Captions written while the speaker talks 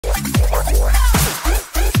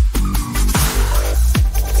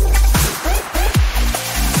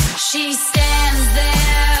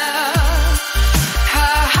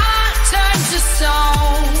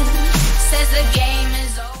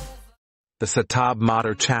The Santa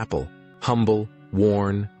Muerte Chapel, humble,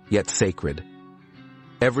 worn, yet sacred.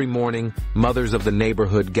 Every morning, mothers of the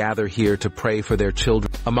neighborhood gather here to pray for their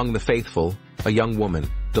children. Among the faithful, a young woman,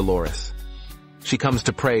 Dolores. She comes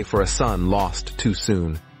to pray for a son lost too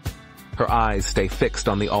soon. Her eyes stay fixed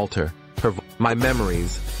on the altar. My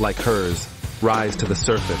memories, like hers, rise to the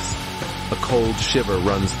surface. A cold shiver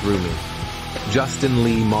runs through me. Justin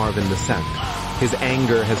Lee Marvin II. His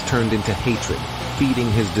anger has turned into hatred,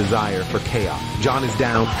 feeding his desire for chaos. John is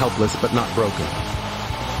down, helpless but not broken.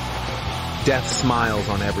 Death smiles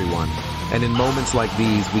on everyone, and in moments like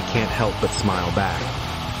these, we can't help but smile back.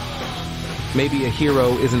 Maybe a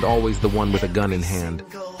hero isn't always the one with a gun in hand.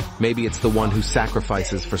 Maybe it's the one who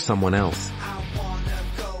sacrifices for someone else.